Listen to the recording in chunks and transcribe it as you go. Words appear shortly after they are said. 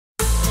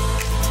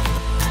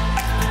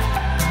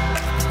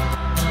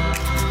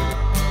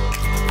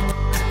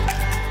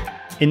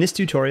In this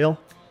tutorial,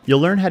 you'll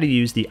learn how to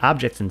use the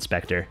Objects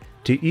Inspector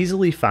to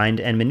easily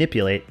find and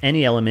manipulate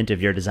any element of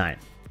your design.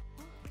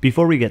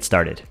 Before we get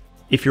started,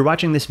 if you're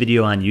watching this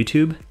video on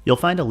YouTube, you'll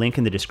find a link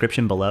in the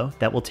description below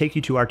that will take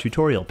you to our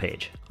tutorial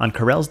page on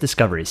Corel's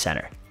Discovery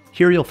Center.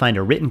 Here you'll find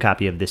a written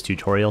copy of this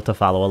tutorial to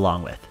follow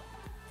along with.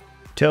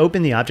 To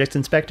open the Objects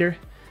Inspector,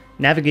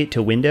 navigate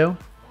to Window,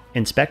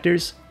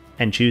 Inspectors,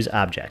 and choose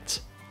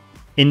Objects.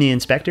 In the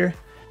inspector,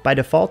 by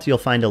default you'll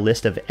find a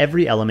list of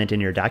every element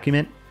in your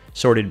document,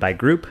 sorted by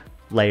group,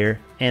 layer,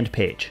 and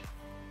page.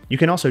 You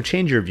can also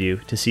change your view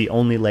to see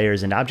only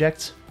layers and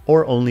objects,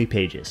 or only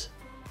pages.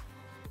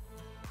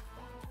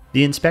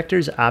 The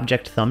inspector's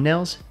object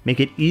thumbnails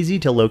make it easy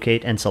to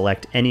locate and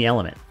select any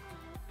element.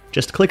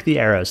 Just click the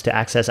arrows to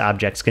access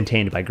objects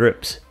contained by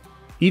groups.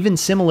 Even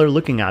similar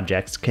looking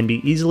objects can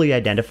be easily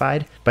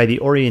identified by the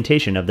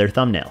orientation of their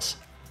thumbnails.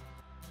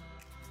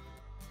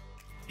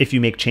 If you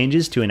make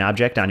changes to an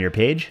object on your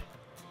page,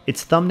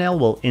 its thumbnail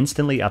will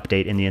instantly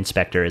update in the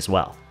inspector as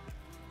well.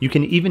 You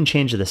can even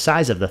change the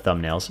size of the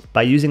thumbnails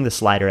by using the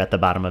slider at the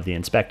bottom of the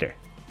inspector.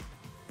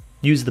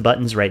 Use the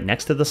buttons right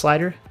next to the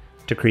slider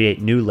to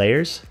create new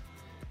layers,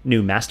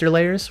 new master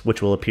layers, which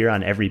will appear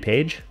on every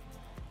page,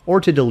 or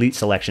to delete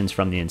selections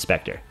from the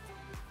inspector.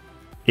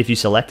 If you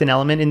select an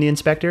element in the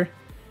inspector,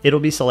 it'll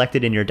be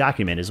selected in your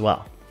document as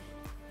well.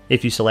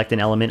 If you select an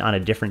element on a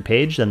different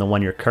page than the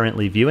one you're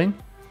currently viewing,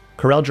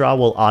 CorelDRAW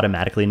will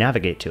automatically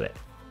navigate to it.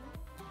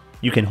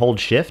 You can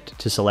hold Shift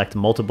to select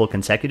multiple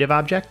consecutive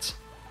objects,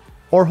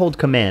 or hold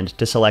Command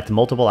to select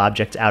multiple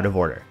objects out of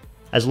order,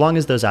 as long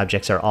as those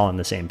objects are all on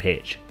the same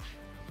page.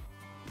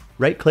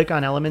 Right-click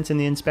on elements in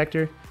the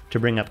inspector to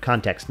bring up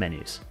context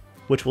menus,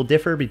 which will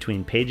differ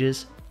between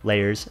pages,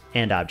 layers,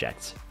 and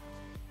objects.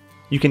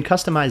 You can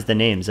customize the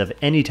names of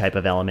any type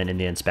of element in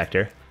the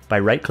inspector by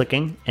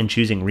right-clicking and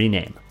choosing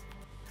Rename.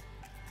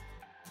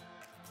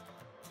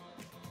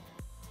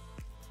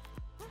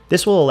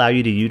 This will allow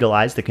you to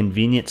utilize the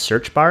convenient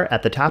search bar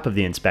at the top of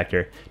the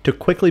inspector to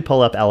quickly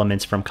pull up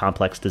elements from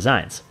complex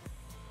designs.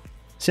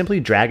 Simply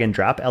drag and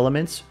drop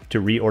elements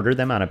to reorder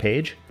them on a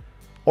page,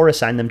 or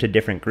assign them to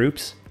different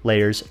groups,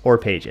 layers, or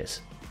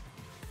pages.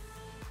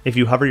 If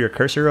you hover your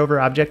cursor over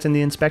objects in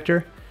the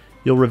inspector,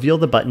 you'll reveal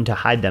the button to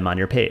hide them on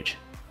your page.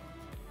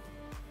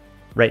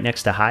 Right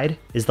next to Hide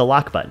is the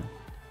Lock button.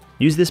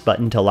 Use this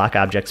button to lock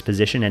objects'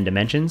 position and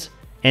dimensions,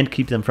 and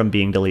keep them from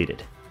being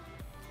deleted.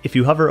 If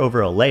you hover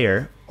over a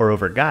layer or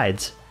over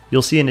guides,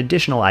 you'll see an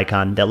additional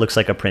icon that looks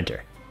like a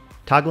printer.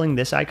 Toggling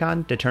this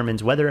icon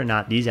determines whether or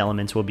not these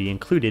elements will be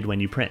included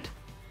when you print.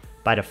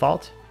 By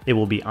default, it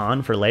will be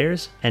on for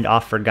layers and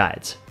off for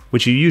guides,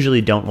 which you usually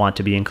don't want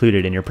to be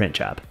included in your print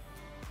job.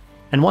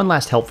 And one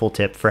last helpful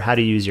tip for how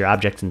to use your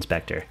Objects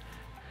Inspector.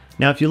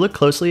 Now if you look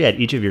closely at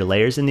each of your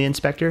layers in the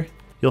inspector,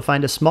 you'll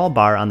find a small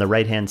bar on the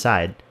right-hand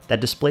side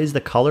that displays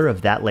the color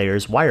of that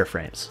layer's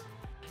wireframes.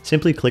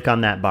 Simply click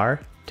on that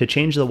bar to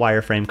change the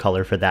wireframe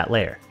color for that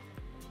layer.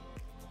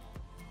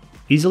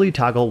 Easily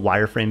toggle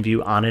wireframe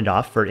view on and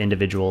off for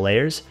individual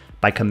layers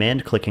by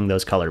command clicking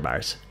those color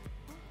bars.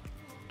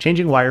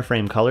 Changing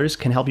wireframe colors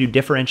can help you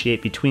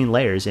differentiate between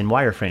layers in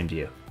wireframe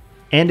view,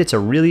 and it's a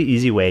really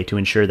easy way to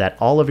ensure that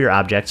all of your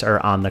objects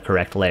are on the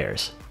correct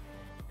layers.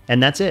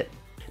 And that's it.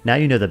 Now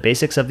you know the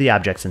basics of the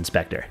Objects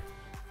Inspector.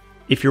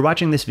 If you're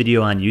watching this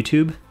video on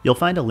YouTube, you'll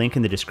find a link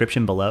in the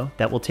description below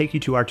that will take you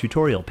to our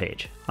tutorial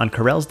page on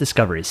Corel's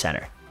Discovery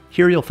Center.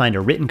 Here you'll find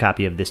a written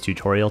copy of this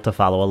tutorial to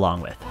follow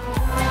along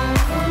with.